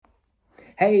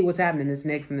Hey, what's happening? It's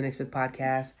Nick from the Nick Smith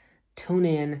Podcast. Tune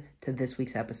in to this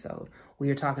week's episode. We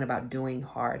are talking about doing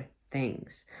hard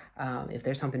things. If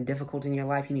there's something difficult in your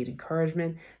life, you need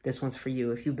encouragement, this one's for you.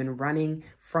 If you've been running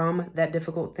from that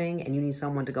difficult thing and you need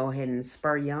someone to go ahead and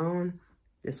spur you on,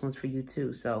 this one's for you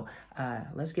too. So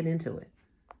let's get into it.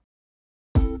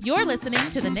 You're listening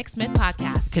to the Nick Smith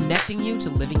Podcast, connecting you to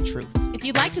living truth. If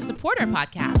you'd like to support our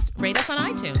podcast, rate us on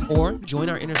iTunes. Or join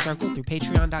our inner circle through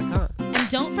patreon.com. And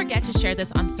don't forget to share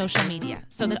this on social media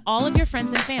so that all of your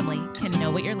friends and family can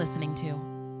know what you're listening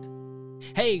to.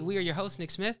 Hey, we are your hosts, Nick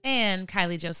Smith. And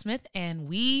Kylie Jo Smith, and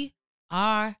we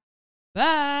are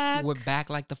back. We're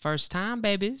back like the first time,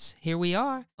 babies. Here we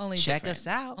are. Only Check different. us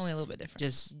out. Only a little bit different.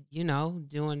 Just,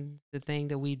 doing the thing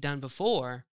that we've done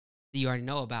before that you already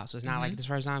know about. So it's not like this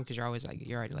first time because you're always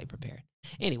you're already prepared.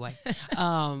 Anyway,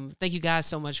 thank you guys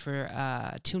so much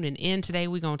for tuning in today.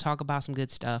 We're going to talk about some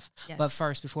good stuff. Yes. But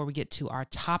first, before we get to our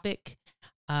topic,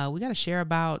 we got to share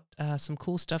about some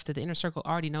cool stuff that the Inner Circle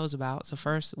already knows about. So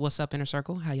first, what's up, Inner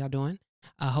Circle? How y'all doing?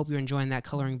 I hope you're enjoying that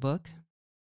coloring book.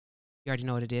 You already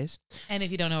know what it is. And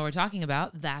if you don't know what we're talking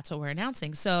about, that's what we're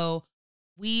announcing. So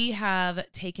we have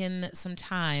taken some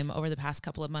time over the past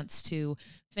couple of months to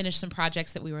finish some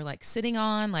projects that we were sitting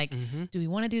on, do we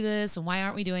want to do this and why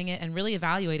aren't we doing it? And really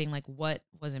evaluating what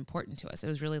was important to us. It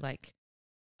was really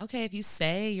okay, if you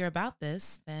say you're about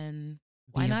this, then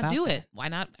why not do it? Why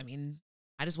not? I mean,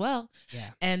 might as well.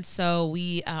 Yeah. And so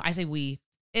I say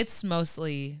it's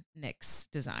mostly Nick's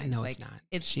designs. No, it's not.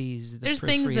 She's the there's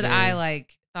things that I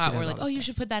thought were oh, you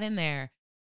should put that in there.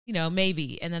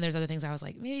 Maybe. And then there's other things I was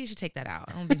like, maybe you should take that out.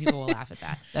 I don't think people will laugh at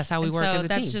that. That's how we work as a team.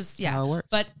 That's just, that's how it works.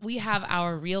 But we have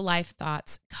our real life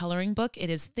thoughts coloring book. It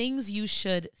is things you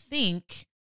should think.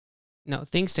 No,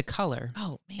 things to color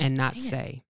and not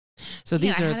say. So Man,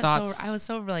 these are thoughts. I was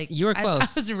so you were close. I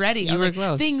was ready. You were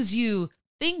close. Things you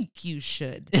think you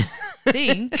should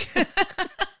think.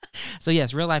 So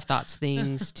yes, real life thoughts,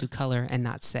 things to color and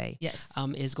not say. Yes.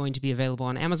 Is going to be available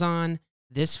on Amazon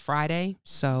this Friday.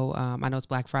 So I know it's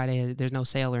Black Friday. There's no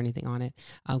sale or anything on it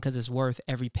because it's worth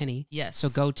every penny. Yes. So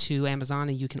go to Amazon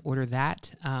and you can order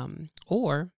that.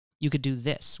 Or you could do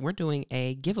this. We're doing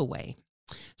a giveaway.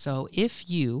 So if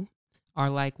you are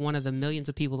like one of the millions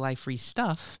of people like free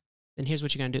stuff, then here's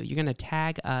what you're going to do. You're going to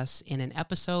tag us in an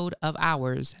episode of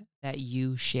ours that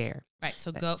you share. Right.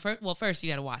 So first you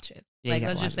got to watch it. Yeah,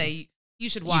 let's just say you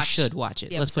should watch. You should watch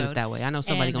it. Let's put it that way. I know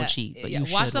somebody going to cheat, but you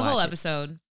should watch the whole it.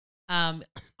 episode.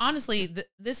 Honestly,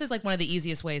 this is one of the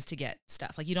easiest ways to get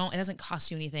stuff. It doesn't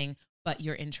cost you anything but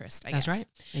your interest, I guess. That's right.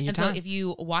 And so if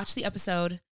you watch the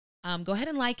episode, go ahead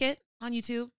and like it on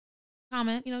YouTube,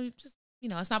 comment,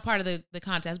 it's not part of the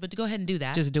contest, but to go ahead and do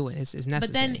that. Just do it. It's necessary.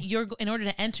 But then in order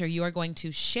to enter, you are going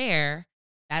to share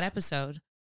that episode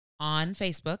on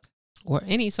Facebook or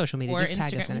any social media. Or just Instagram,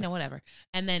 tag us in it. Whatever.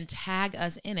 And then tag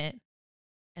us in it.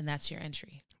 And that's your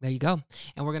entry. There you go.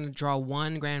 And we're going to draw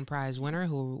one grand prize winner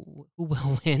who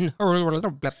will win,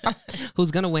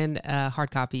 who's going to win a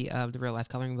hard copy of the real life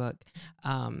coloring book.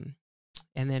 And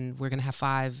then we're going to have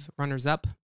 5 runners up,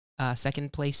 5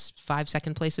 second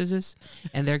places,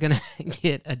 and they're going to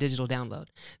get a digital download.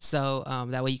 So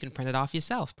that way you can print it off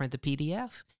yourself, print the PDF,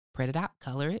 print it out,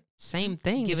 color it, same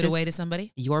thing. Give it away to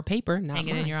somebody. Your paper, not Hang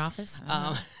mine. it in your office.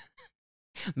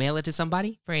 Mail it to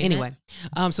somebody. Frame anyway,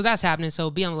 so that's happening. So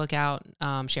be on the lookout,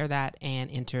 share that, and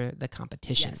enter the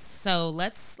competition. Yes. So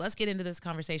let's get into this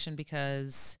conversation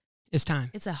because it's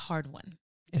time. It's a hard one.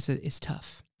 It's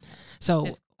tough.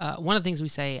 So one of the things we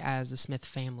say as the Smith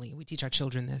family, we teach our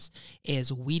children this,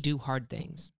 is we do hard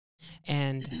things.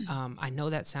 And I know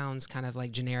that sounds kind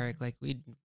of generic,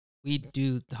 we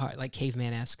do the hard,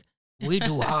 caveman-esque. We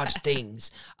do hard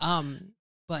things.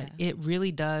 But it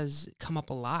really does come up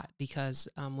a lot because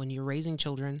when you're raising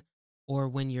children or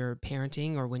when you're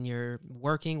parenting or when you're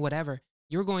working, whatever,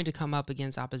 you're going to come up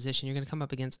against opposition. You're going to come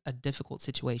up against a difficult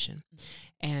situation.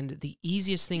 And the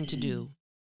easiest thing to do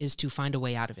is to find a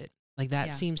way out of it.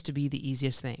 That seems to be the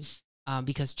easiest thing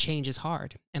because change is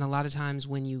hard. And a lot of times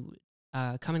when you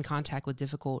come in contact with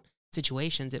difficult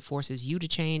situations, it forces you to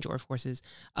change or it forces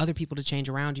other people to change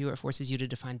around you or it forces you to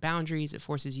define boundaries. It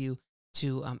forces you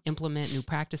to implement new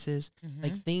practices.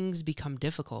 Things become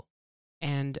difficult.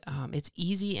 And it's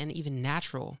easy and even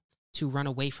natural to run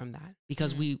away from that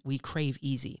because we crave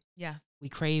easy. Yeah. We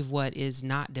crave what is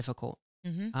not difficult.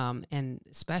 And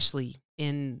especially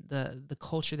in the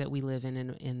culture that we live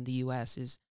in the U.S.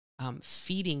 is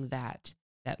feeding that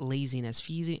laziness,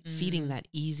 feeding that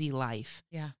easy life,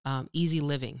 easy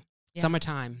living.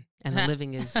 Summertime and the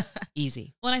living is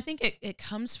easy. Well, and I think it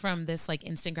comes from this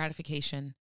instant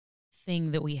gratification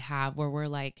thing that we have where we're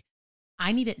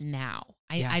I need it now.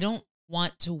 I don't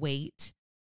want to wait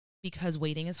because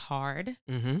waiting is hard.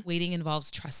 Waiting involves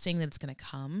trusting that it's going to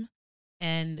come.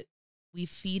 And we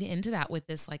feed into that with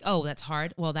this like, oh, that's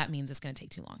hard. Well, that means it's going to take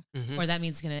too long. Or that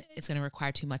means it's going to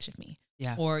require too much of me.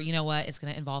 Yeah. Or you know what? It's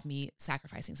going to involve me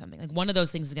sacrificing something. Like one of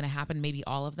those things is going to happen, maybe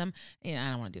all of them. And I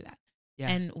don't want to do that. Yeah.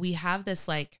 And we have this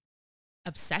like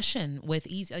obsession with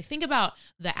easy. Like think about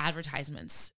the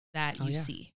advertisements that you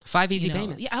see. 5 easy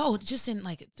payments. Yeah. Oh, just in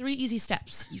like 3 easy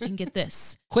steps, you can get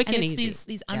this. Quick and it's easy.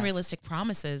 These unrealistic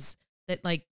promises that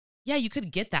like, yeah, you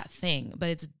could get that thing, but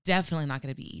it's definitely not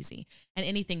going to be easy. And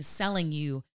anything selling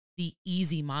you the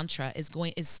easy mantra is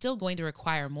still going to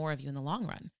require more of you in the long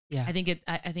run. Yeah. I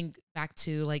think back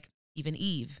to like even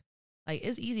Eve, like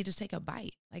it's easy, just take a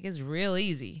bite. Like it's real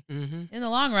easy. In the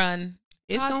long run,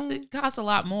 it costs a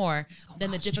lot more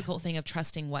than the difficult thing of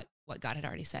trusting what God had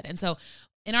already said. And so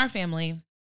in our family,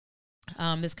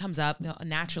 this comes up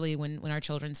naturally when our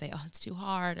children say, oh, it's too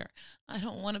hard, or I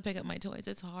don't want to pick up my toys.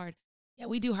 It's hard. Yeah,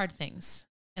 we do hard things.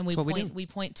 And we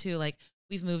point to like,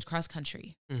 we've moved cross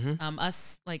country.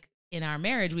 Us, like in our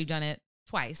marriage, we've done it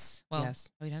twice. Well, yes.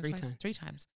 Have we done it twice? 3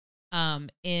 times.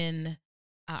 In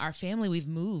our family, we've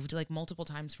moved like multiple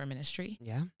times for ministry.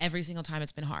 Yeah. Every single time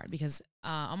it's been hard because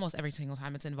almost every single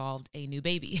time it's involved a new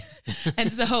baby.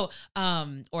 And so,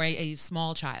 or a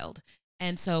small child.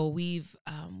 And so we've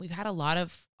had a lot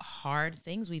of hard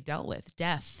things we've dealt with.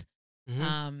 Death,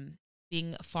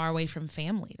 being far away from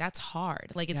family. That's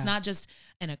hard. Like it's not just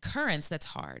an occurrence that's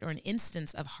hard or an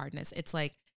instance of hardness. It's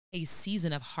like a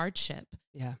season of hardship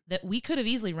that we could have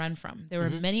easily run from. There were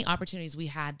many opportunities we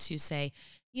had to say,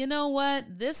 you know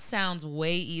what, this sounds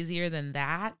way easier than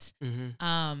that.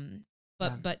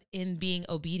 But in being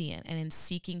obedient and in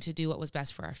seeking to do what was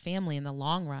best for our family in the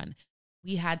long run,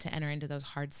 we had to enter into those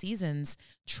hard seasons,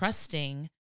 trusting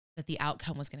that the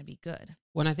outcome was going to be good.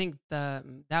 Well, I think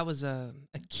that was a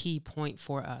key point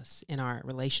for us in our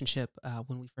relationship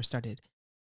when we first started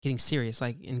getting serious,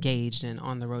 like engaged and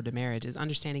on the road to marriage, is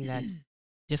understanding that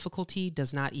difficulty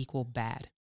does not equal bad.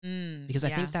 Because I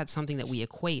think that's something that we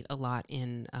equate a lot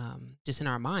in just in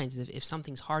our minds. If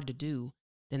something's hard to do,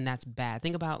 then that's bad.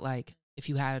 Think about like if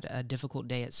you had a difficult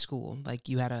day at school, like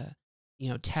you had a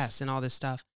test and all this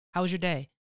stuff. How was your day?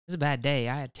 It was a bad day.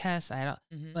 I had tests.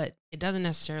 But it doesn't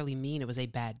necessarily mean it was a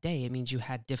bad day. It means you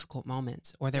had difficult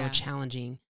moments or there were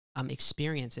challenging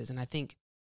experiences. And I think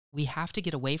we have to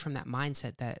get away from that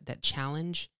mindset that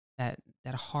challenge, that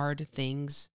hard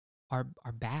things are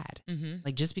bad.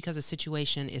 Like just because a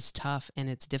situation is tough and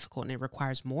it's difficult and it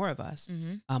requires more of us,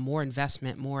 more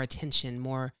investment, more attention,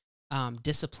 more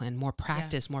discipline, more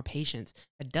practice, more patience,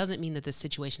 that doesn't mean that the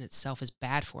situation itself is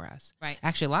bad for us. Right.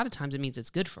 Actually, a lot of times it means it's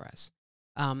good for us.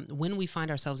 When we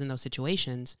find ourselves in those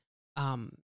situations,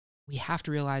 we have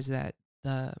to realize that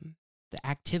the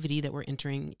activity that we're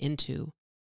entering into,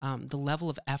 the level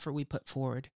of effort we put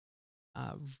forward,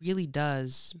 really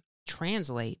does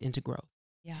translate into growth.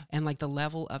 Yeah. And like the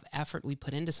level of effort we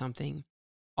put into something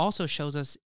also shows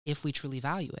us if we truly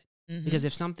value it. Because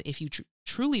if you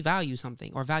truly value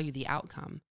something or value the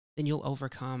outcome, then you'll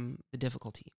overcome the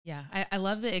difficulty. Yeah. I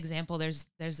love the example. There's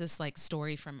this like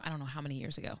story from, I don't know how many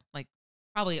years ago, like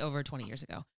probably over 20 years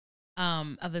ago,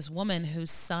 of this woman whose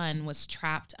son was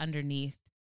trapped underneath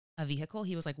a vehicle.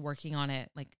 He was like working on it,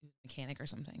 like a mechanic or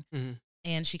something.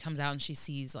 And she comes out and she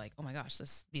sees like, oh my gosh,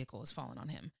 this vehicle has fallen on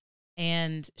him.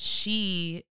 And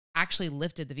she actually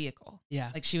lifted the vehicle. Yeah.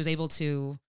 Like she was able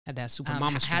to. Had that super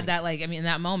mama strength. Had that like, I mean, in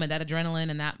that moment, that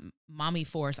adrenaline and that mommy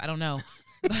force, I don't know.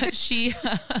 But she.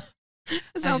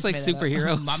 It sounds like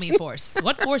superheroes. Mommy force.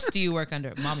 What force do you work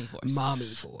under? Mommy force. Mommy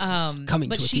force. Coming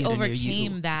but to a she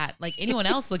overcame that. Like anyone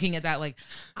else looking at that, like,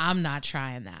 I'm not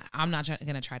trying that. I'm not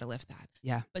going to try to lift that.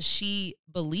 Yeah. But she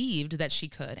believed that she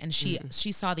could. And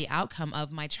she saw the outcome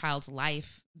of my child's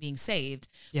life being saved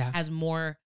as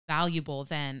more valuable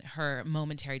than her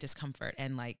momentary discomfort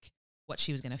and like what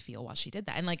she was going to feel while she did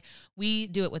that. And like we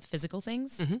do it with physical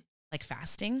things, like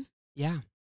fasting. Yeah.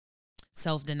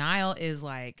 Self-denial is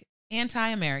like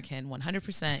anti-American,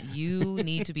 100%. You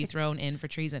need to be thrown in for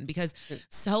treason, because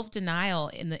self-denial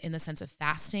in the sense of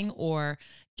fasting or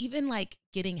even like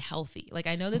getting healthy. Like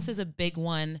I know this is a big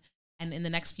one, and in the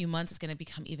next few months it's going to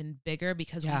become even bigger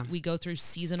because we go through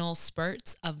seasonal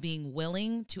spurts of being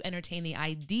willing to entertain the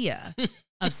idea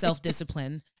of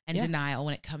self-discipline and denial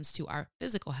when it comes to our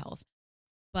physical health.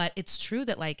 But it's true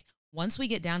that like once we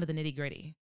get down to the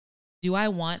nitty-gritty, do I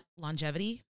want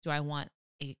longevity? Do I want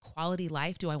a quality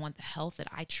life? Do I want the health that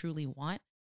I truly want?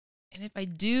 And if I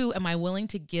do, am I willing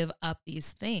to give up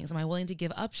these things? Am I willing to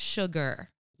give up sugar?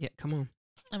 Yeah, come on.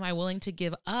 Am I willing to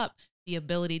give up the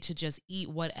ability to just eat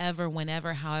whatever,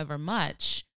 whenever, however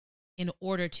much in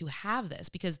order to have this,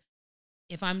 because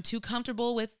if I'm too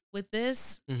comfortable with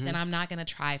this, then I'm not going to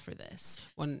try for this.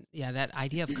 That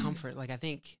idea of comfort, like I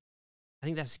think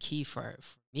that's key for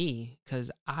me, because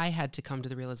I had to come to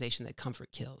the realization that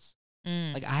comfort kills.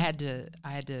 Like I had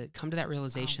to come to that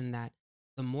realization that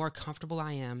the more comfortable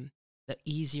I am, the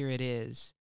easier it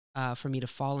is for me to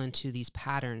fall into these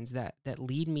patterns that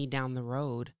lead me down the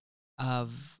road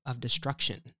of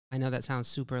destruction. I know that sounds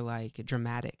super like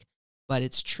dramatic, but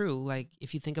it's true. Like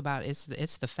if you think about it,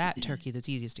 it's the fat turkey that's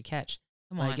easiest to catch.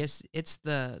 Come on. Like it's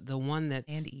the one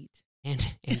that's and eat and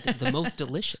the most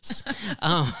delicious.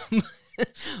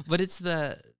 But it's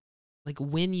like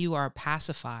when you are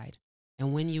pacified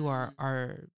and when you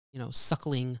are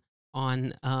suckling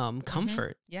on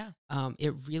comfort. Yeah.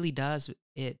 It really does.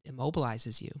 It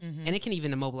immobilizes you, and it can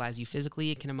even immobilize you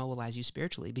physically. It can immobilize you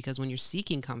spiritually, because when you're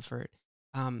seeking comfort,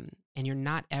 and you're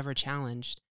not ever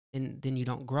challenged, then you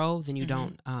don't grow. Then you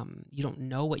don't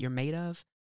know what you're made of.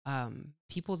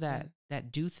 People that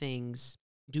do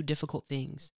difficult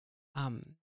things,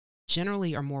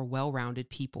 generally are more well-rounded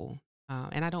people.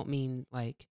 And I don't mean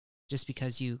like just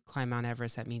because you climb Mount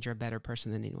Everest, that means you're a better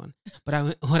person than anyone.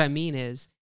 But what I mean is,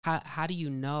 how do you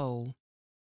know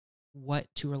what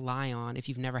to rely on if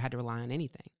you've never had to rely on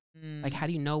anything? Like, how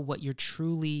do you know what you're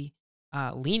truly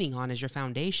leaning on as your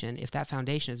foundation if that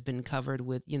foundation has been covered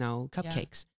with,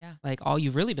 cupcakes? Yeah. Like, all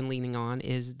you've really been leaning on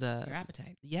is your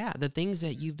appetite. Yeah, the things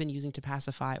that you've been using to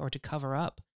pacify or to cover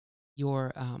up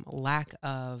your lack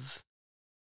of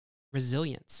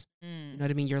resilience. You know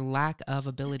what I mean? Your lack of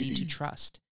ability to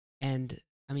trust. And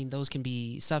I mean, those can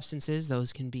be substances,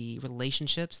 those can be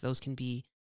relationships, those can be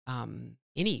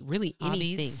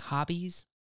anything, hobbies,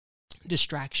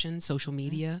 distraction, social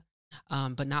media.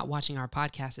 But not watching our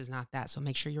podcast is not that. So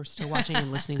make sure you're still watching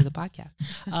and listening to the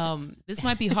podcast. This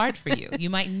might be hard for you. You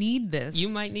might need this. You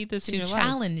might need this to in your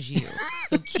challenge life. you.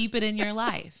 So keep it in your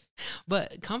life.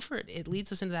 But comfort, it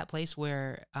leads us into that place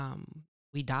where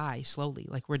we die slowly.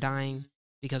 Like we're dying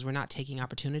because we're not taking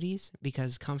opportunities,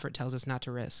 because comfort tells us not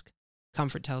to risk.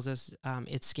 Comfort tells us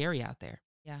it's scary out there.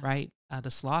 Yeah. Right. The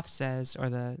sloth says, or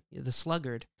the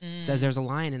sluggard says, there's a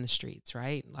lion in the streets.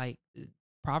 Right. Like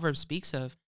Proverbs speaks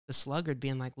of the sluggard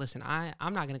being like, listen,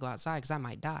 I'm not going to go outside because I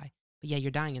might die. But yeah, you're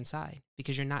dying inside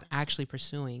because you're not actually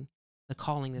pursuing the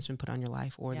calling that's been put on your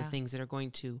life, or the things that are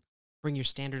going to bring your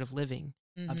standard of living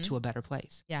up to a better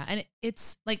place. Yeah. And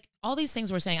it's like all these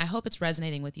things we're saying, I hope it's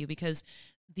resonating with you, because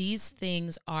these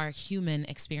things are human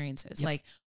experiences. Yep. Like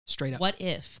straight up.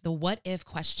 The what if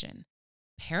question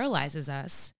paralyzes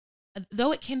us,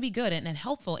 though it can be good and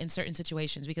helpful in certain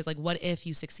situations, because like, what if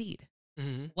you succeed?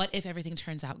 What if everything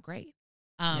turns out great?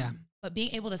 But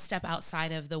being able to step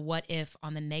outside of the what if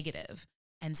on the negative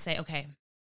and say, okay,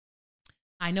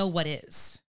 I know what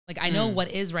is. Like, I know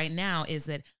what is right now is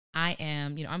that I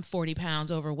am, I'm 40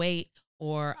 pounds overweight,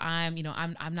 or I'm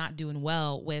not doing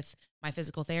well with my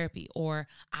physical therapy, or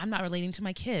I'm not relating to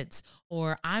my kids,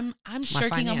 or I'm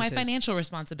shirking on my financial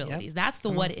responsibilities. Yep. That's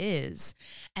the what is.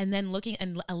 And then looking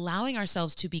and allowing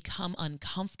ourselves to become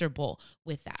uncomfortable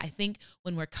with that. I think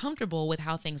when we're comfortable with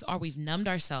how things are, we've numbed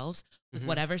ourselves with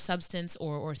whatever substance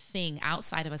or thing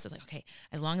outside of us. It's like, okay,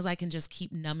 as long as I can just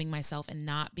keep numbing myself and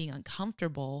not being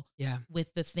uncomfortable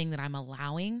with the thing that I'm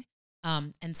allowing.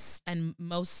 And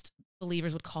most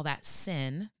believers would call that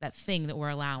sin, that thing that we're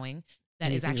allowing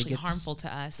that is actually harmful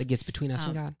to us. That gets between us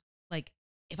and God. Like,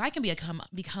 if I can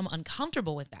become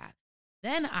uncomfortable with that,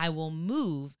 then I will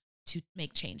move to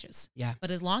make changes. Yeah.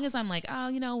 But as long as I'm like, oh,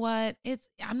 you know what?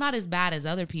 I'm not as bad as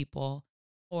other people,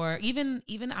 or even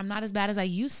I'm not as bad as I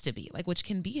used to be, like, which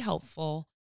can be helpful,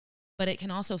 but it can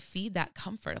also feed that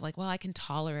comfort of like, well, I can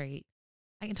tolerate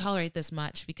this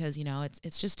much because,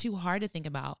 it's just too hard to think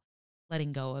about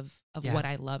letting go of what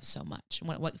I love so much and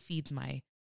what feeds my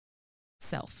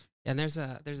self. And there's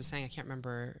a saying, I can't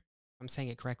remember if I'm saying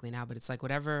it correctly now, but it's like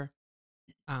whatever,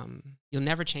 you'll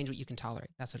never change what you can tolerate.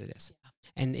 That's what it is. Yeah.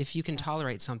 And if you can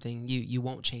tolerate something, you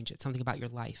won't change it. Something about your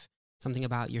life, something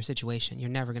about your situation, you're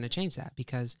never going to change that,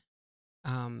 because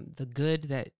the good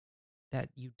that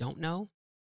you don't know,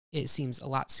 it seems a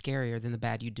lot scarier than the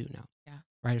bad you do know. Yeah.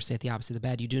 Right? Or say it the opposite. The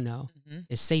bad you do know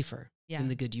is safer than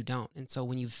the good you don't. And so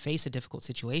when you face a difficult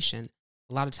situation,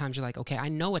 a lot of times you're like, okay, I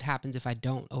know what happens if I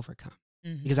don't overcome,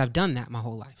 because I've done that my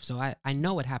whole life. So I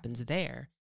know what happens there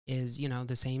is,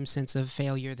 the same sense of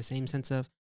failure, the same sense of,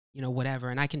 whatever.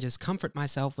 And I can just comfort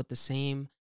myself with the same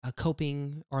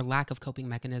coping or lack of coping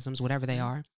mechanisms, whatever they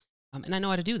are. And I know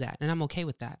how to do that, and I'm okay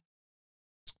with that.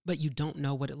 But you don't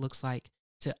know what it looks like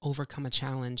to overcome a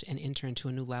challenge and enter into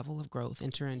a new level of growth,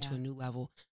 enter into a new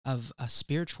level of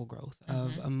spiritual growth,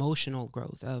 of emotional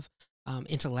growth, of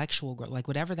intellectual growth, like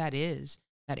whatever that is,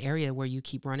 that area where you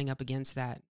keep running up against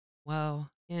that, well,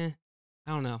 I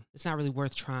don't know, it's not really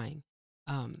worth trying.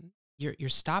 You're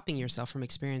stopping yourself from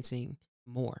experiencing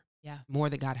more. Yeah. More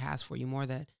that God has for you, more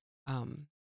that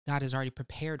God has already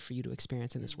prepared for you to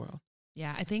experience in this world.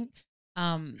 Yeah, I think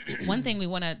one thing we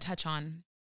want to touch on,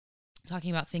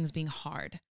 talking about things being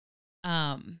hard,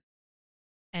 and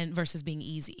versus being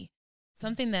easy.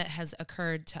 Something that has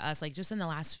occurred to us, like just in the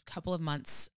last couple of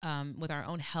months, with our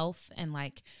own health, and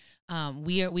like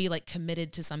we like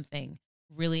committed to something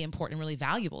really important, really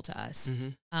valuable to us,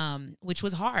 which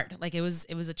was hard. Like it was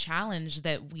a challenge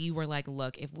that we were like,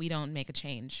 look, if we don't make a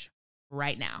change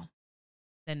right now,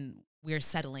 then we're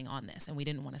settling on this, and we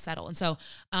didn't want to settle. And so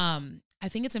I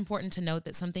think it's important to note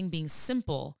that something being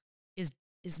simple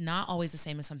is not always the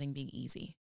same as something being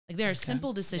easy. Like there are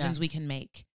simple decisions we can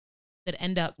make that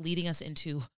end up leading us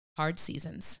into hard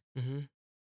seasons.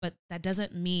 But that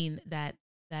doesn't mean that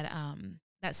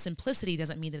simplicity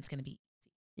doesn't mean that it's going to be easy.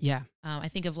 Yeah. I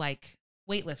think of like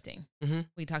weightlifting.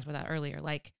 We talked about that earlier.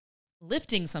 Like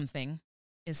lifting something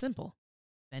is simple.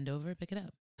 Bend over, pick it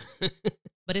up.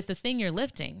 But if the thing you're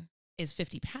lifting is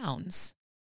 50 pounds,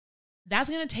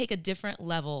 that's going to take a different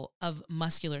level of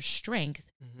muscular strength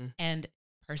and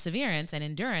perseverance and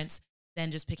endurance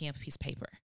than just picking up a piece of paper.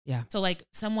 Yeah. So like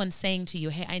someone saying to you,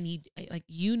 hey,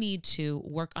 you need to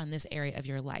work on this area of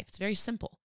your life. It's very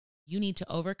simple. You need to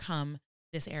overcome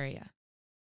this area.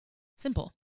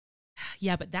 Simple.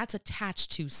 Yeah, but that's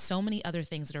attached to so many other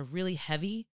things that are really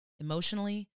heavy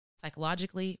emotionally,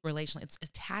 psychologically, relationally. It's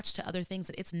attached to other things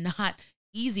that it's not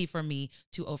easy for me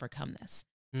to overcome this.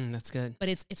 That's good. But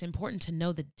it's important to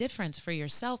know the difference for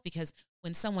yourself, because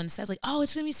when someone says like, oh,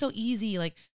 it's going to be so easy,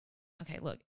 like, okay,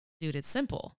 look, dude, it's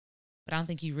simple. But I don't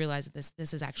think you realize that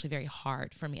this is actually very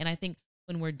hard for me. And I think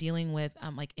when we're dealing with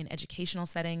like in educational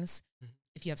settings,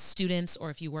 if you have students or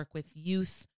if you work with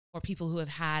youth or people who have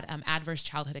had adverse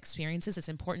childhood experiences, it's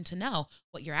important to know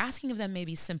what you're asking of them may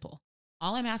be simple.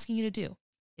 All I'm asking you to do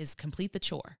is complete the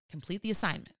chore, complete the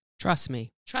assignment. Trust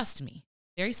me. Trust me.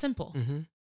 Very simple.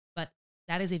 But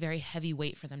that is a very heavy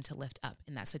weight for them to lift up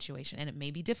in that situation. And it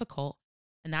may be difficult.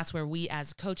 And that's where we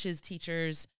as coaches,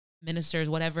 teachers, ministers,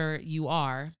 whatever you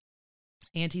are,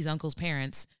 aunties, uncles,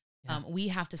 parents, we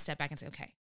have to step back and say,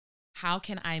 okay, how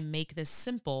can I make this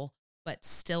simple, but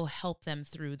still help them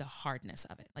through the hardness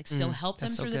of it? Like still help them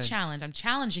through the challenge. I'm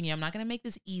challenging you. I'm not going to make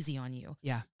this easy on you.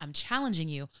 Yeah. I'm challenging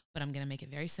you, but I'm going to make it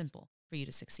very simple for you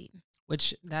to succeed.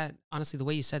 Which that, honestly, the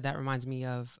way you said that reminds me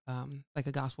of like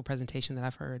a gospel presentation that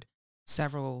I've heard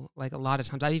like a lot of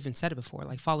times. I've even said it before,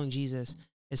 like following Jesus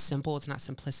is simple. It's not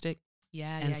simplistic.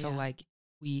 Yeah. And so like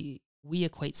we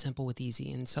equate simple with easy.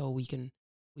 And so we've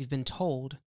been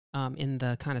told in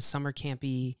the kind of summer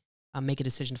campy, make a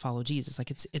decision to follow Jesus.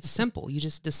 Like it's simple. You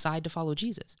just decide to follow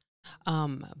Jesus.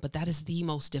 But that is the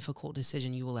most difficult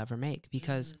decision you will ever make,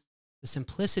 because the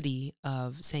simplicity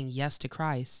of saying yes to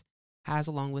Christ has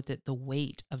along with it the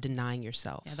weight of denying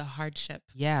yourself. Yeah, the hardship.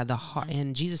 Yeah,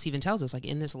 and Jesus even tells us, like,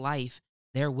 in this life,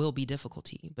 there will be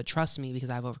difficulty, but trust me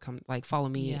because I've overcome, like, follow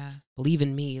me, believe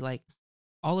in me. Like,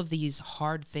 all of these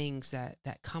hard things that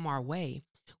come our way,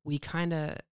 we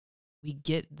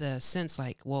get the sense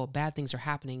like, well, bad things are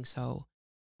happening, so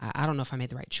I don't know if I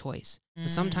made the right choice. But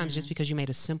sometimes just because you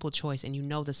made a simple choice and you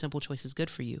know the simple choice is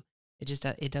good for you,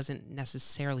 it doesn't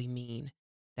necessarily mean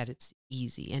that it's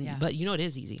easy. But you know, it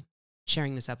is easy.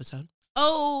 Sharing this episode.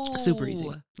 Oh, super easy.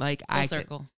 Like full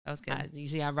circle. That was good. You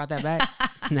see, I brought that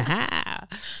back.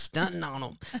 Stunting on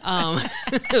them.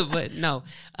 But no,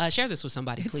 share this with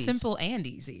somebody, please. It's simple and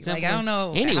easy. Like, I don't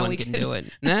know. Anyone can do it.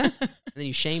 Nah? And then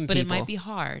you shame but people. But it might be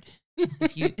hard.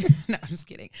 If you, no, I'm just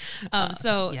kidding.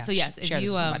 So yes, if share you,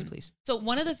 this with somebody, please. So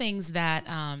one of the things that,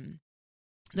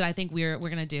 that I think we're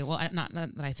going to do, well, not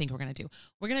that I think we're going to do,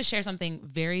 we're going to share something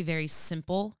very, very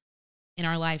simple in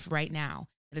our life right now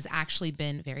that has actually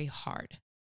been very hard.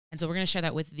 And so we're going to share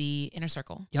that with the inner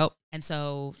circle. Yep. And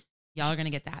so y'all are going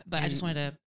to get that. But I just wanted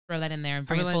to throw that in there and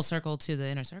bring it full circle to the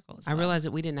inner circle as well. I realized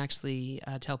that we didn't actually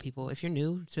tell people, if you're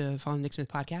new to following Nick Smith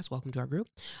Podcast, welcome to our group.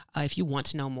 If you want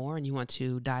to know more and you want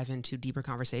to dive into deeper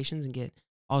conversations and get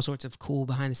all sorts of cool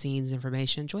behind the scenes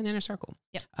information, join the inner circle.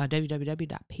 Yep.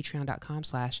 www.patreon.com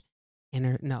 /Nick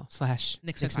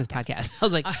Smith Podcast. I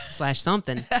was like,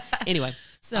 /something. Anyway.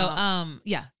 So,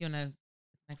 yeah, you want to,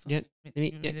 next one?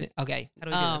 Yeah. Okay. How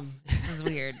do we do this? This is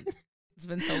weird. It's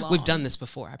been so long. We've done this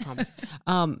before, I promise.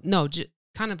 No,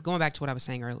 kind of going back to what I was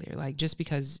saying earlier, like just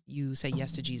because you say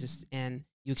yes to Jesus and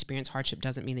you experience hardship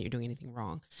doesn't mean that you're doing anything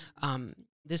wrong.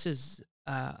 This is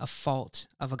a fault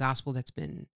of a gospel that's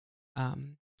been,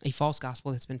 a false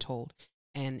gospel that's been told.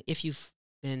 And if you've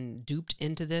been duped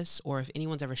into this, or if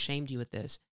anyone's ever shamed you with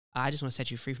this, I just want to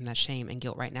set you free from that shame and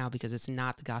guilt right now, because it's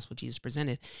not the gospel Jesus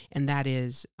presented. And that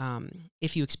is,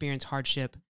 if you experience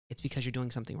hardship, it's because you're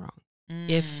doing something wrong.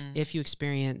 If you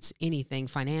experience anything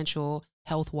financial,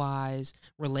 health-wise,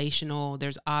 relational,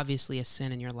 there's obviously a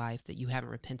sin in your life that you haven't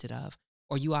repented of,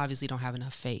 or you obviously don't have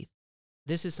enough faith.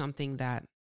 This is something that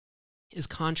is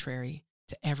contrary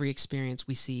to every experience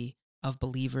we see of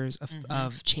believers,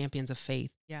 of champions of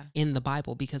faith in the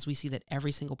Bible, because we see that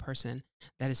every single person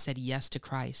that has said yes to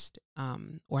Christ,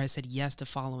 or has said yes to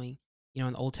following, in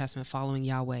the Old Testament, following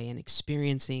Yahweh and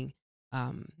experiencing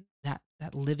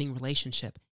that living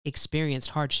relationship,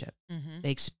 experienced hardship.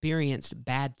 They experienced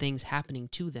bad things happening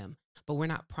to them, but we're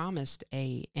not promised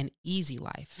an easy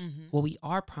life. What we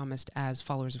are promised as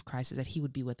followers of Christ is that he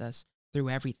would be with us through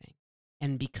everything.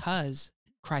 And because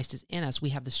Christ is in us, we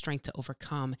have the strength to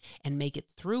overcome and make it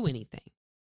through anything.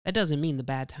 That doesn't mean the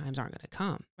bad times aren't going to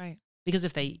come. Right. Because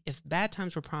if bad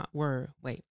times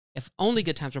if only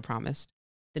good times were promised,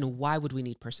 then why would we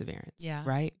need perseverance? Yeah.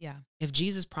 Right? Yeah. If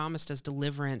Jesus promised us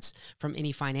deliverance from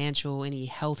any financial, any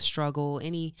health struggle,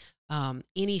 any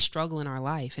struggle in our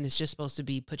life, and it's just supposed to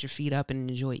be put your feet up and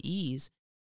enjoy ease,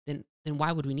 then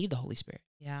why would we need the Holy Spirit?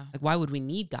 Yeah. Like, why would we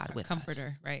need God with us?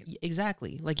 Comforter, right?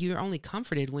 Exactly. Like, you're only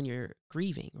comforted when you're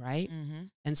grieving, right?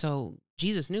 And so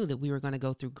Jesus knew that we were going to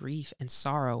go through grief and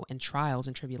sorrow and trials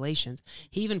and tribulations.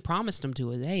 He even promised them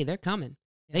to us, hey, they're coming.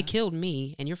 Yeah. They killed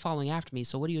me and you're following after me.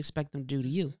 So what do you expect them to do to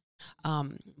you?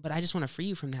 But I just want to free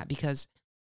you from that, because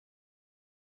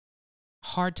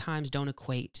hard times don't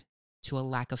equate to a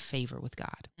lack of favor with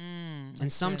God.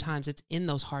 And sometimes it's in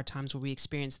those hard times where we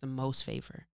experience the most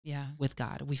favor with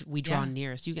God. We draw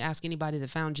nearest. You can ask anybody that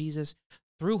found Jesus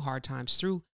through hard times,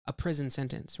 through a prison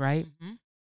sentence, right?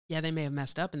 Yeah, they may have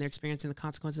messed up and they're experiencing the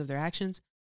consequences of their actions,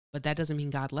 but that doesn't mean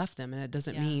God left them. And it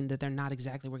doesn't mean that they're not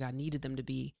exactly where God needed them to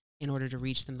be in order to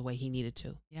reach them the way he needed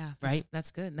to. Yeah. Right?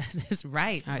 That's good. That's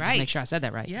right. All right. Right. Just make sure I said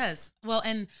that right. Yes. Well,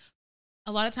 and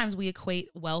a lot of times we equate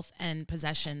wealth and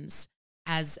possessions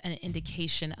as an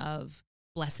indication of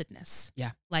blessedness.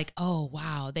 Yeah. Like, oh,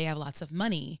 wow, they have lots of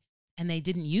money and they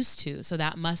didn't used to. So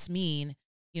that must mean,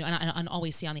 and all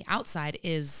we see on the outside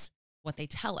is what they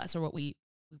tell us or what we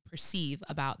perceive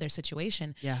about their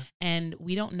situation. Yeah. And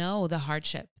we don't know the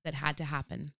hardship that had to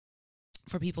happen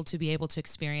for people to be able to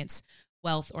experience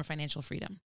wealth or financial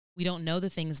freedom. We don't know the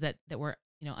things that were,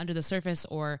 under the surface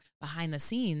or behind the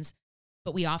scenes.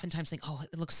 But we oftentimes think, oh,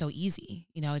 it looks so easy.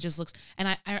 It just looks,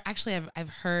 and I've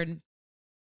heard,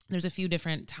 there's a few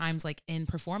different times like in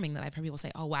performing that I've heard people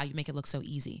say, oh, wow, you make it look so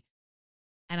easy.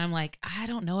 And I'm like, I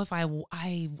don't know if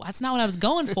that's not what I was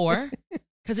going for.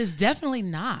 Cause it's definitely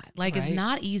not like, It's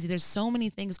not easy. There's so many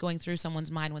things going through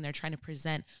someone's mind when they're trying to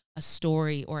present a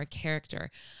story or a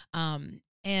character.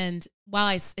 And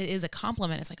while it is a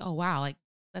compliment, it's like, oh, wow, like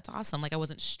that's awesome. Like I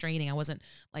wasn't straining. I wasn't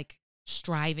like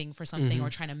striving for something or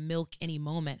trying to milk any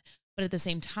moment. But at the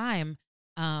same time,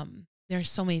 there are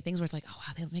so many things where it's like, oh,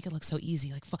 wow, they make it look so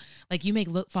easy. Like you make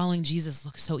following Jesus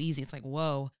look so easy. It's like,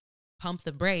 whoa, pump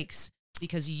the brakes,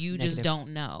 because you just don't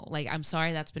know. Like, I'm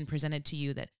sorry that's been presented to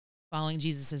you that following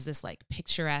Jesus is this like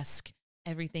picturesque,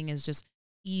 everything is just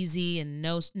easy and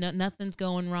nothing's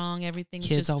going wrong. Everything's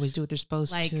Kids just always do what they're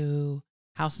supposed to.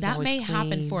 House is always clean. That may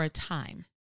happen for a time,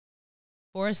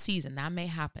 for a season. That may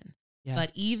happen. Yeah.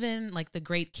 But even like the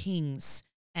great kings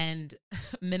and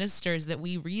ministers that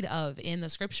we read of in the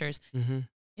scriptures,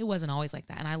 it wasn't always like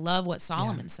that. And I love what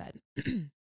Solomon said when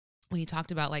he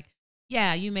talked about like,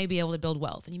 yeah, you may be able to build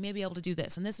wealth and you may be able to do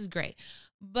this and this is great,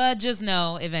 but just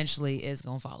know eventually it's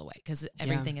going to fall away because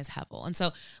everything is hevel. And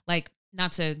so like,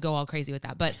 not to go all crazy with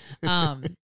that, but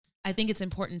I think it's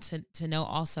important to know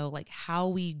also like how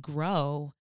we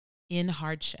grow in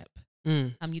hardship.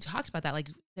 You talked about that. Like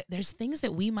there's things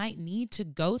that we might need to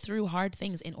go through hard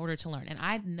things in order to learn. And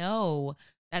I know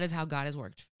that is how God has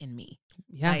worked in me.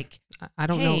 Yeah. Like I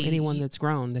don't know anyone that's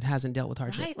grown that hasn't dealt with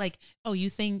hardship. Right? Like, oh, you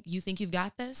think you've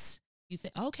got this? You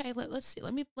think, okay, let's see.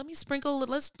 Let me sprinkle.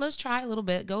 Let's try a little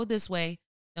bit. Go this way.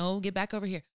 No, get back over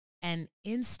here. And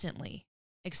instantly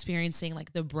experiencing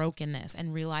like the brokenness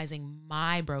and realizing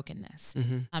my brokenness.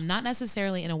 I'm not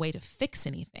necessarily in a way to fix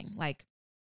anything. Like,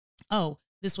 oh,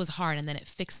 this was hard and then it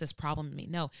fixed this problem in me.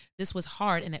 No, this was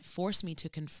hard and it forced me to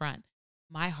confront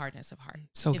my hardness of heart.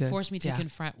 It forced me to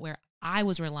confront where I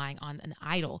was relying on an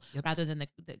idol rather than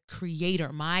the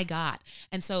creator, my God.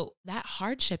 And so that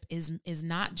hardship is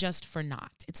not just for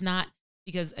naught. It's not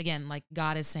because, again, like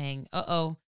God is saying,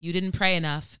 uh-oh, you didn't pray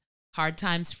enough. Hard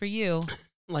times for you.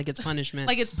 Like it's punishment.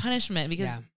 Like it's punishment, because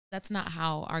that's not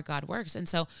how our God works. And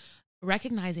so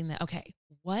recognizing that, okay,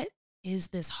 what is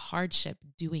this hardship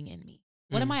doing in me?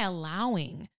 What am I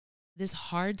allowing this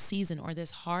hard season or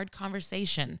this hard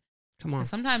conversation? Come on.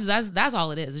 Sometimes that's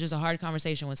all it is. It's just a hard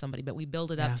conversation with somebody, but we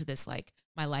build it up to this, like,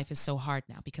 my life is so hard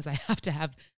now because I have to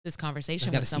have this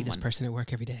conversation with someone. I got to see this person at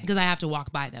work every day. Because I have to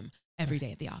walk by them every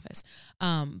day at the office.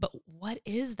 But what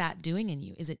is that doing in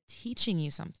you? Is it teaching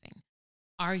you something?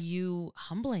 Are you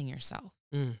humbling yourself?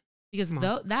 Because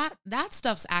that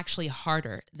stuff's actually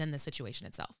harder than the situation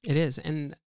itself. It is.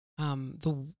 And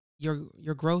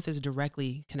your growth is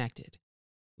directly connected.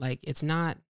 Like, it's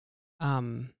not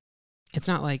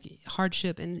like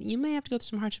hardship, and you may have to go through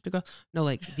some hardship to grow. No,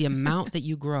 like the amount that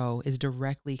you grow is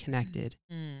directly connected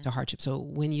to hardship. So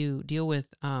when you deal with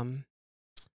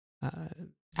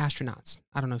astronauts,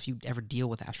 I don't know if you ever deal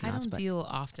with astronauts. I don't deal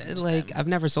often. Like, I've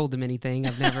never sold them anything.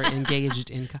 I've never engaged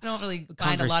in I don't really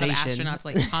find a lot of astronauts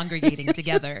like congregating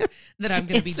together that I'm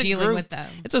going to be dealing with them.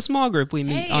 It's a small group we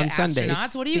meet on Sundays.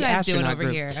 Astronauts, what are you guys doing over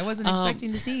here? I wasn't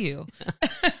expecting to see you.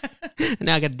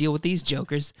 Now I got to deal with these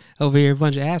jokers over here, a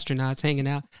bunch of astronauts hanging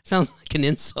out. Sounds like an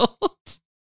insult.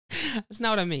 That's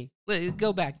not what I mean.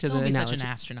 Go back to the analogy. Don't be such an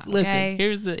astronaut. Listen,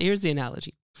 here's the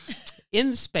analogy.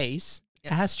 In space,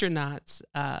 astronauts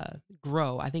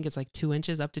grow. I think it's like 2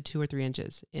 inches up to 2 or 3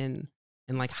 inches in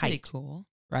like height. Pretty cool,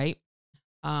 right?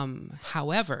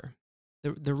 However,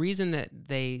 the reason that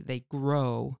they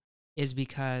grow is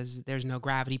because there's no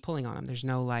gravity pulling on them. There's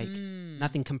no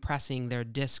nothing compressing their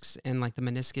discs and like the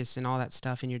meniscus and all that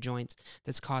stuff in your joints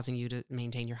that's causing you to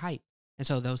maintain your height. And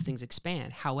so those things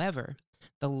expand. However,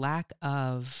 the lack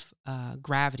of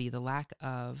gravity, the lack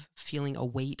of feeling a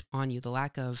weight on you, the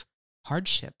lack of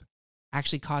hardship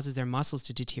actually causes their muscles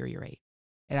to deteriorate.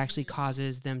 It actually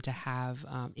causes them to have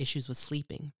issues with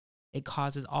sleeping. It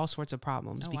causes all sorts of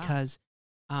problems because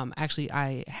actually,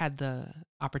 I had the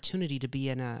opportunity to be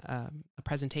in a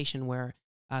presentation where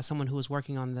someone who was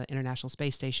working on the International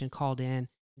Space Station called in,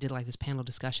 did like this panel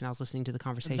discussion. I was listening to the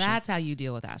conversation. That's how you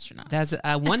deal with astronauts. That's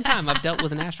one time I've dealt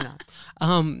with an astronaut.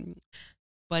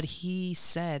 But he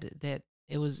said that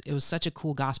it was such a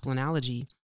cool gospel analogy.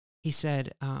 He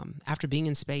said after being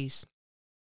in space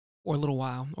or a little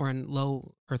while or in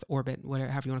low Earth orbit,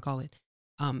 whatever, however you want to call it,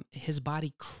 his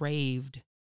body craved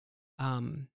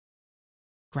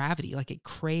gravity. Like, it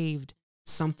craved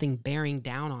something bearing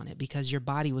down on it because your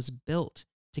body was built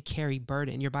to carry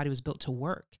burden. Your body was built to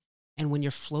work. And when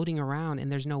you're floating around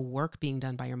and there's no work being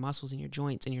done by your muscles and your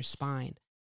joints and your spine,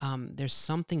 there's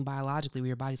something biologically where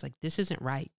your body's like, this isn't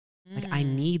right. Like, I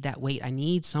need that weight. I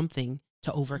need something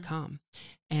to overcome.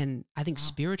 And I think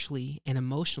spiritually and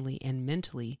emotionally and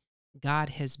mentally, God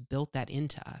has built that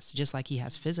into us, just like he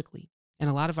has physically. And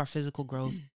a lot of our physical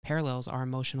growth parallels our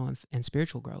emotional and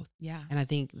spiritual growth. Yeah. And I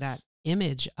think that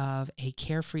image of a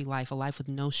carefree life, a life with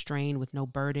no strain, with no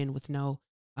burden, with no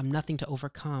nothing to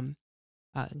overcome,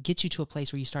 gets you to a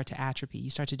place where you start to atrophy,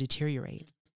 you start to deteriorate.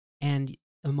 And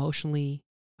emotionally,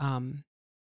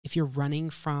 if you're running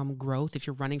from growth, if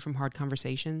you're running from hard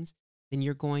conversations, then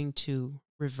you're going to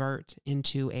revert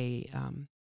into a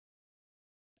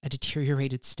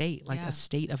deteriorated state, like a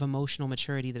state of emotional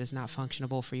maturity that is not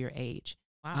functionable for your age.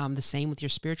 Wow. The same with your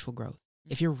spiritual growth.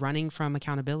 If you're running from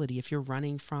accountability, if you're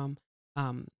running from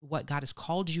what God has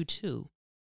called you to,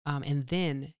 and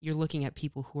then you're looking at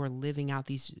people who are living out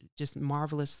these just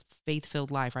marvelous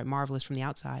faith-filled life, right? Marvelous from the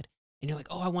outside. And you're like,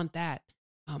 oh, I want that.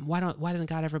 Why doesn't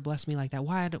God ever bless me like that?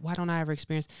 Why don't I ever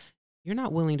experience? You're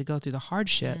not willing to go through the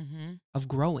hardship of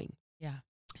growing. Yeah.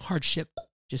 Hardship.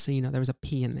 Just so you know, there was a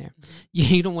P in there.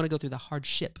 You don't want to go through the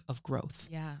hardship of growth.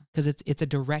 Yeah. Because it's a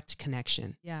direct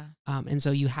connection. Yeah. And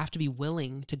so you have to be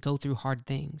willing to go through hard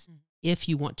things if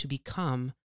you want to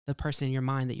become the person in your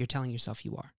mind that you're telling yourself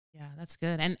you are. Yeah, that's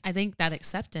good. And I think that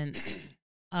acceptance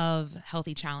of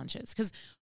healthy challenges, because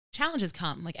challenges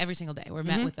come like every single day. We're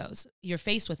met with those. You're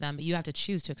faced with them, but you have to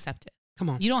choose to accept it. Come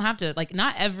on. You don't have to, like,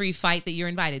 not every fight that you're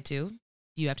invited to,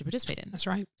 you have to participate in. That's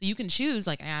right. So you can choose,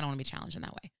 like, I don't want to be challenged in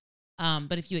that way.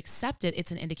 But if you accept it,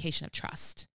 it's an indication of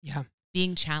trust. Yeah.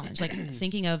 Being challenged, like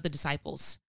thinking of the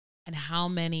disciples and how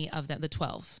many of them, the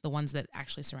 12, the ones that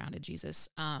actually surrounded Jesus,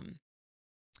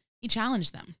 he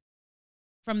challenged them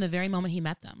from the very moment he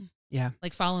met them. Yeah.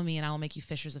 Like, follow me and I will make you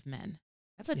fishers of men.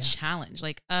 That's a challenge.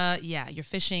 Like, you're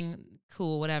fishing,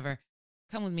 cool, whatever.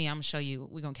 Come with me, I'm gonna show you,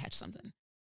 we're gonna catch something.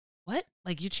 What?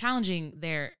 Like, you're challenging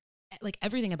their, like,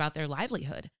 everything about their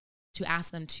livelihood to ask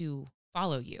them to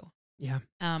follow you. Yeah.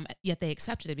 Yet they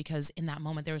accepted it because in that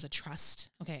moment there was a trust.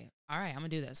 Okay, all right, I'm gonna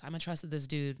do this. I'm gonna trust that this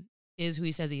dude is who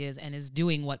he says he is and is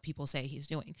doing what people say he's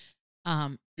doing.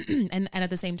 And at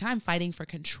the same time, fighting for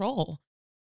control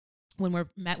when we're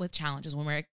met with challenges, when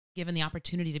we're given the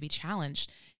opportunity to be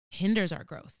challenged, hinders our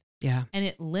growth. Yeah. And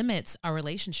it limits our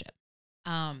relationship.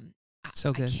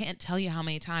 So good. I can't tell you how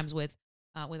many times with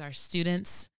our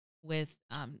students, with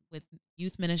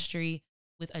youth ministry,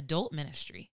 with adult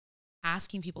ministry,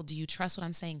 asking people, do you trust what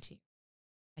I'm saying to you?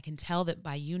 I can tell that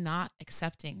by you not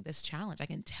accepting this challenge, I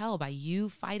can tell by you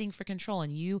fighting for control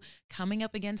and you coming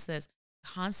up against this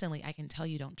constantly, I can tell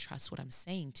you don't trust what I'm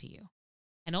saying to you.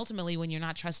 And ultimately, when you're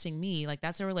not trusting me, like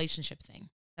that's a relationship thing.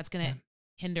 That's going to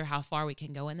hinder how far we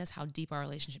can go in this, how deep our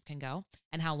relationship can go,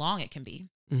 and how long it can be.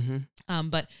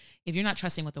 But if you're not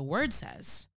trusting what the word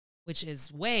says, which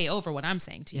is way over what I'm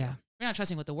saying to you, you're not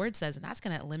trusting what the word says, and that's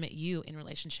going to limit you in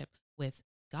relationship with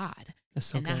God. That's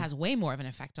so and good. That has way more of an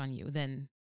effect on you than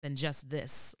just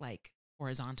this like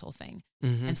horizontal thing.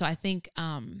 And so I think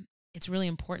it's really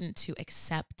important to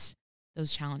accept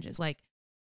those challenges. Like,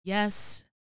 yes,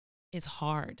 it's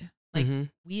hard. Like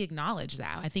we acknowledge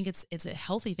that. I think it's a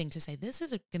healthy thing to say, this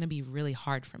is going to be really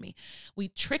hard for me. We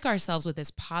trick ourselves with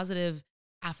this positive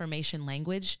affirmation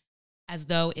language as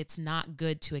though it's not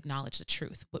good to acknowledge the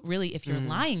truth. But really, if you're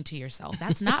lying to yourself,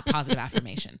 that's not positive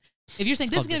affirmation. If you're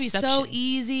saying this is going to be so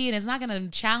easy and it's not going to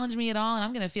challenge me at all and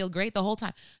I'm going to feel great the whole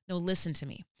time. No, listen to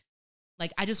me.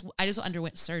 Like I just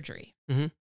underwent surgery.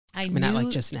 I knew, not like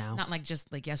just now. Not like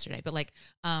just like yesterday, but like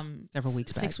several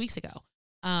weeks back. 6 weeks ago.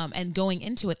 And going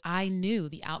into it, I knew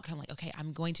the outcome, like, okay,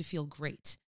 I'm going to feel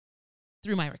great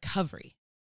through my recovery.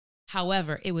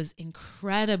 However, it was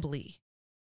incredibly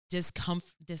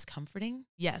discomforting.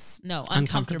 Yes. No,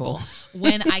 uncomfortable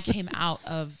when I came out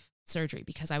of surgery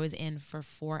because I was in for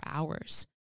 4 hours,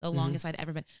 the longest I'd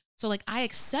ever been. So like I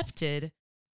accepted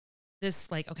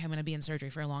this, like, okay, I'm going to be in surgery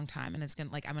for a long time and it's going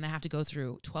to like, I'm going to have to go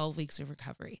through 12 weeks of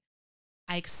recovery.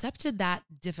 I accepted that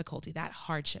difficulty, that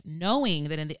hardship, knowing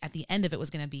that at the end of it was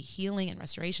going to be healing and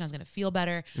restoration. I was going to feel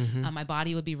better. My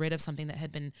body would be rid of something that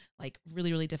had been like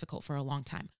really, really difficult for a long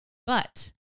time.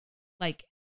 But like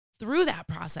through that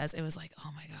process, it was like,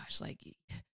 oh my gosh, like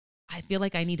I feel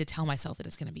like I need to tell myself that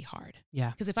it's going to be hard.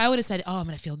 Yeah. Because if I would have said, oh, I'm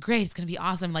going to feel great, it's going to be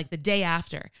awesome, like the day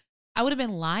after, I would have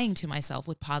been lying to myself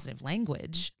with positive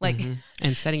language. Like,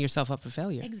 and setting yourself up for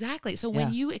failure. Exactly. So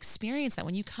when you experience that,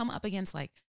 when you come up against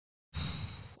like,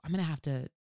 I'm going to have to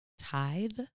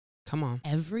tithe. Come on.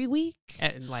 Every week.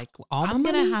 Like all I'm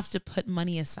going to have to put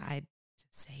money aside to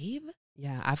save.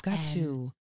 Yeah. I've got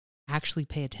to actually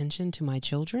pay attention to my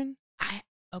children.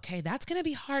 Okay, that's going to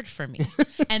be hard for me.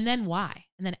 And then why?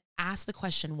 And then ask the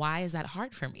question, why is that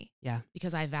hard for me? Yeah.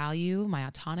 Because I value my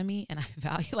autonomy and I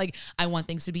value, like, I want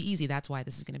things to be easy. That's why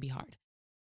this is going to be hard.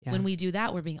 Yeah. When we do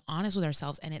that, we're being honest with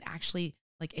ourselves and it actually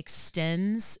like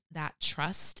extends that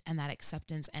trust and that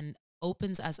acceptance and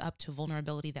opens us up to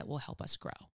vulnerability that will help us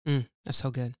grow. That's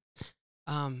so good.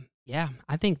 Yeah,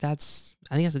 I think that's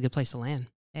a good place to land.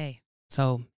 Hey.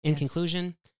 So in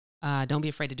conclusion, don't be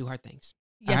afraid to do hard things.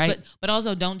 Yes, right? but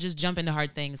also don't just jump into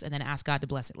hard things and then ask God to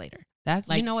bless it later. That's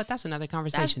like, you know what? That's another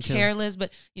conversation that's careless,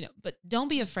 but but don't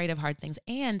be afraid of hard things.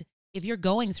 And if you're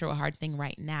going through a hard thing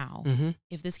right now,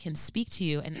 if this can speak to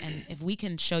you and if we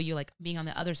can show you like being on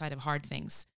the other side of hard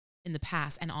things in the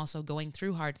past and also going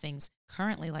through hard things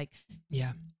currently, like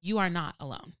you are not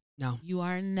alone. No. You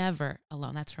are never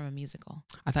alone. That's from a musical.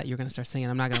 I thought you were going to start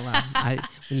singing. I'm not going to lie.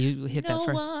 When you hit that first.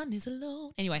 No one is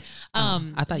alone. Anyway.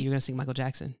 I thought you were going to sing Michael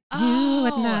Jackson. Oh,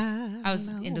 you and I was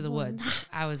Into the Woods.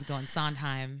 I was going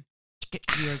Sondheim.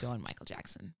 You were going Michael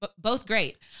Jackson. But both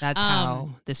great. That's how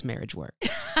this marriage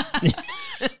works.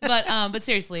 But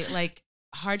seriously, like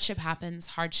hardship happens.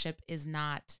 Hardship is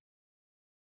not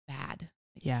bad.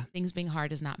 Yeah. Things being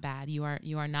hard is not bad. You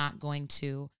are not going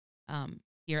to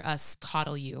hear us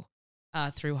coddle you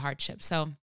through hardship. So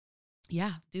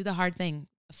yeah, do the hard thing.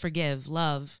 Forgive,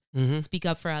 love, speak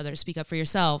up for others, speak up for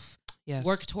yourself,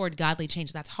 work toward godly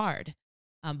change. That's hard,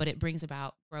 but it brings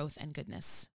about growth and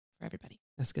goodness for everybody.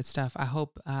 That's good stuff. I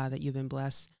hope that you've been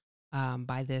blessed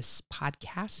by this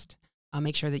podcast.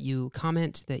 Make sure that you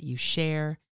comment, that you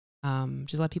share,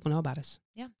 just let people know about us.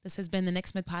 Yeah, this has been the Nick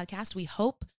Smith Podcast. We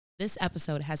hope this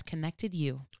episode has connected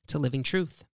you to living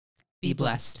truth. Be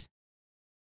blessed.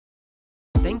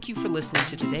 Thank you for listening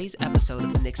to today's episode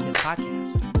of the Nick Smith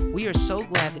Podcast. We are so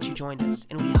glad that you joined us,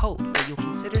 and we hope that you'll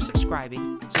consider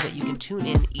subscribing so that you can tune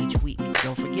in each week.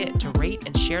 Don't forget to rate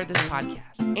and share this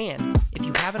podcast. And if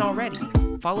you haven't already,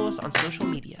 follow us on social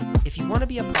media. If you want to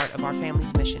be a part of our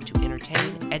family's mission to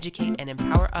entertain, educate, and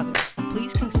empower others,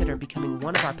 please consider becoming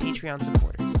one of our Patreon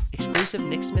supporters. Exclusive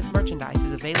Nick Smith merchandise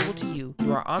is available to you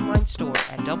through our online store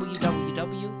at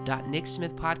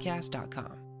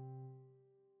www.nicksmithpodcast.com.